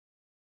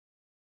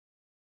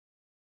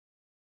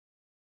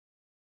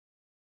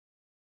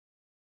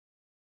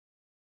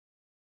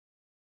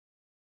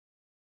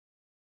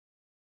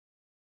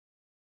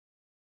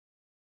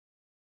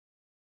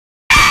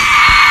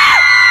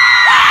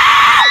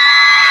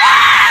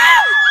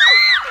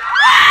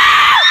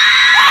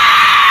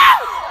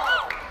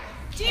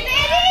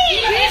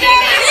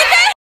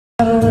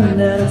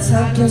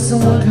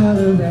someone call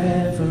a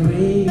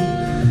referee.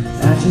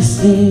 I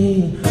just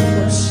need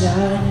one shot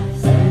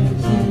at the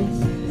chance.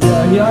 Yo,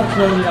 y'all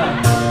turn me up.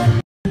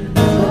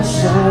 One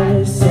shot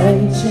at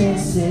second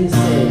chances.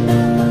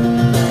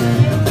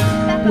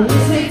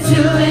 Is it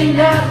too late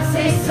now to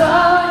say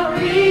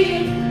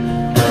sorry?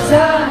 'Cause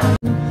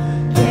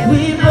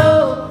we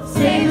both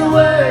say the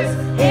words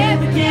and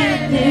forget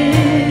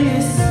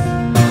this.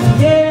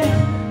 Yeah.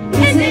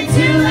 Is it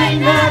too late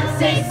now to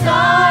say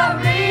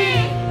sorry?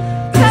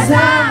 'Cause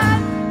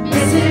I'm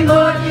missing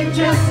more than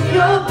just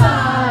your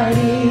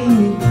body.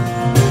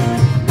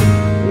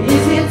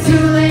 Is it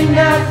too late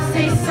now to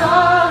say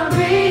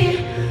sorry?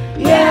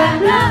 Yeah, I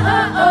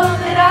know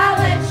that I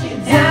let you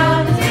down.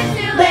 Is it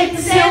too late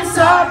to say I'm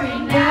sorry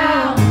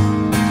now?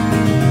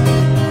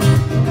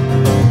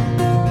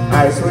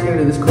 Alright, so we're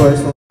gonna do this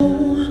chorus.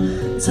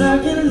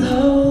 Target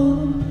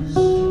lows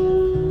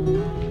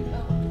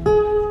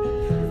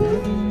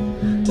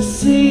to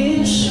see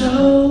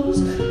shows,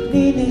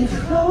 needing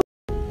clothes.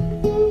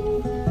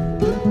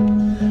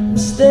 I'm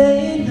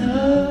staying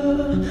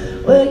up,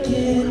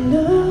 waking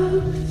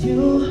up with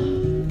you,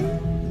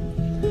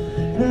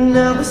 and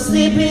now we're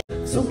sleeping.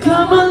 So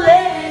come on,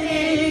 let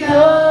it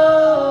go.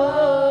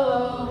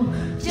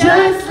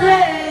 Just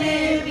let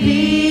it be.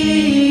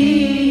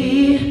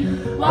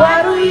 Why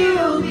don't you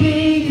be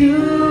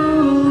you,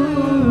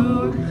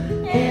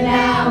 and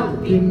I'll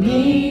be me?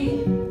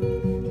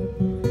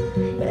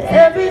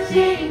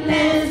 Everything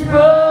is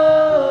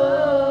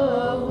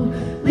broke,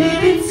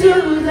 leading to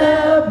the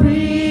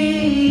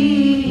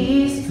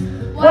breeze.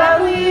 Why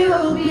don't you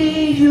be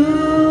you,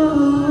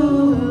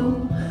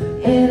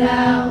 and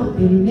I'll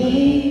be me?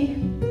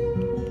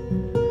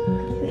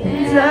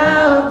 And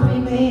I'll be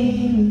me.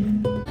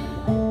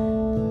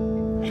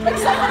 Like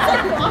someone's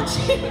like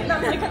watching, and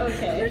I'm like,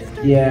 okay.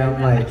 Yeah, I'm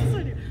like.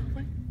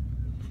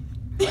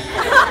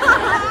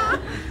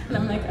 And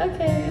I'm like,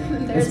 okay.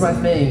 It's my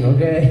thing,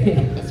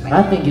 okay?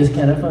 I think it's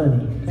kind of funny.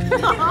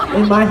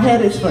 In my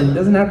head, it's funny. It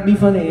doesn't have to be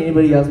funny to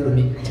anybody else but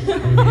me.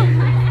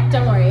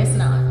 Don't worry, it's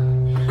not.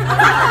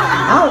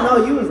 I don't know.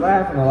 You was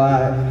laughing a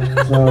lot,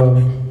 so.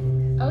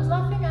 I was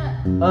laughing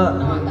at not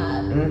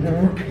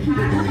that.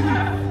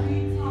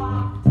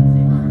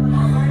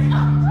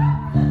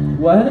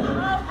 What?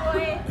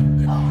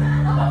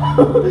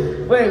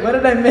 Wait, what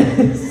did I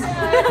miss?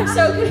 I'm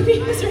so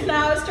confused right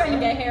now. I was trying to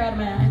get hair out of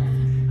my eye.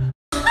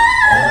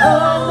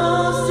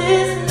 Almost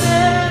is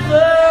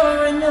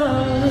never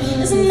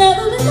enough. It's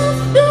never enough,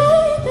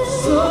 baby.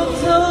 So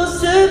close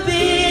to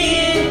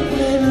being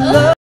in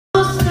love,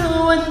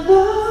 knowing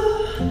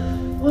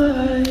love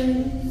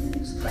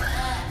was.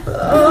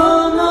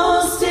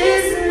 Almost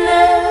is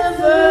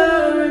never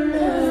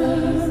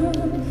enough.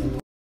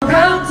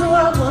 How do I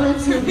want it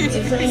to be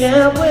different?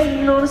 Yeah, I'm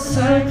waiting on a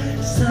sign.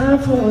 It's time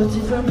for a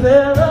different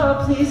better.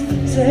 Please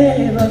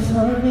save us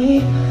for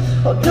me.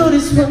 Or do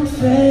this one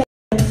favor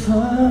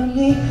for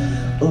me.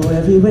 Oh,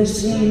 everywhere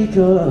she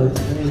goes,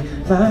 sing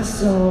my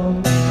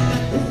song.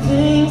 The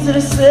things that I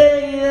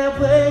say that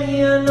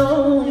way, I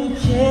know you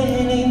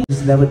can't.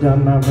 Just never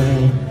done my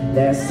rain.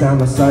 Last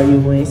time I saw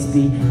you ain't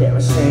speak. There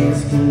was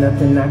change, cause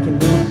nothing I can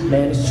do.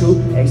 Man, it's true,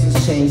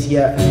 actions change,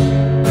 yeah.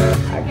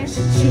 I guess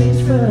it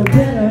changed for the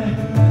better.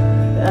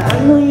 I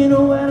know you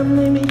know what I'm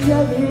naming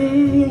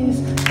jealous.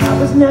 I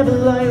was never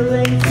loyal,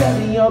 let me tell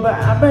you, but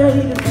I'm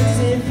ready to fix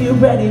it if you're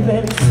ready,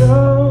 baby.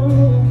 So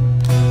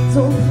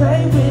don't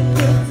play with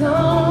it,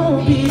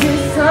 don't be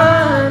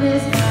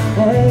dishonest.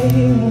 Hey,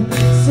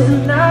 still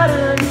not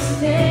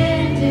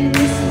understanding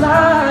this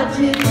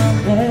logic.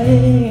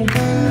 Hey,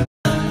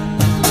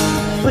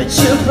 but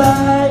your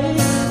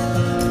eyes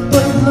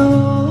were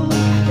blue,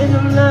 and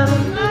I'm not a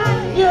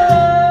liar.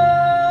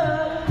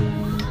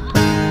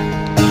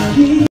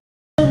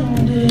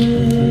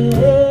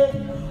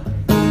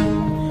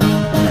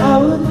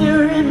 Out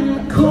there in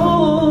the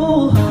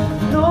cold,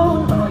 no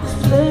one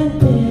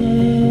explaining.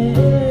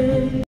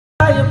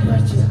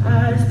 But your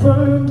eyes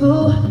burn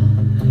blue.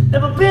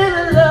 Never been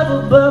in love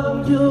above when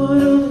you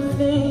do the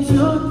things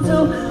you do.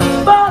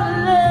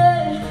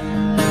 Falling.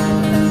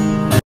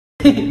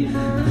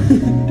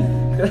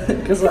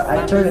 Cause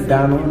I turn it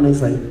down and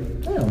it's like,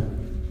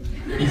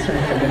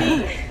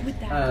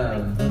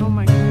 Oh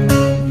my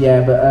god. yeah,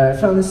 but I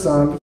found this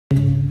song.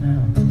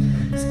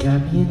 It's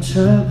got me in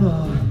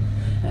trouble.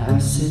 I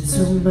said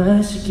too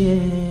much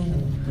again.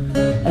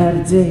 Had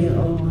a day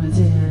older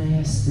than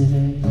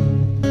yesterday.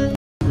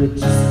 It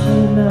just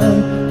came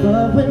out,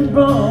 but went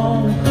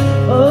wrong.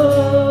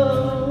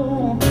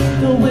 Oh,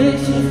 the way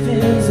she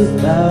feels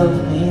about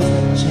me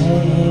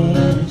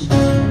changed.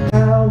 I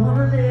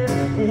wanna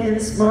live in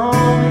this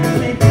moment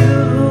with you.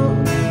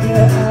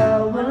 Yeah,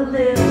 I wanna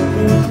live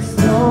in this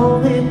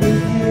moment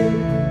with you.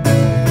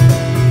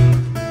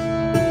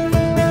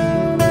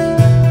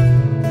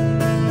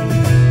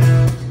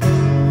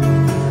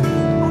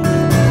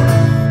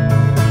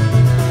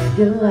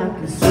 You're like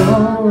a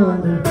song on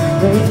the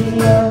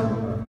radio.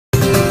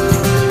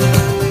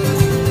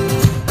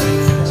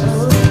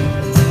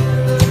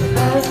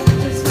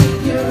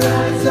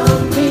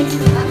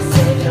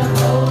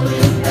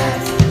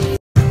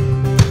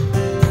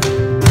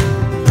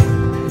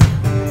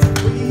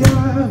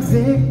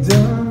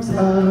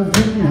 of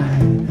the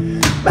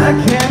night.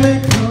 Back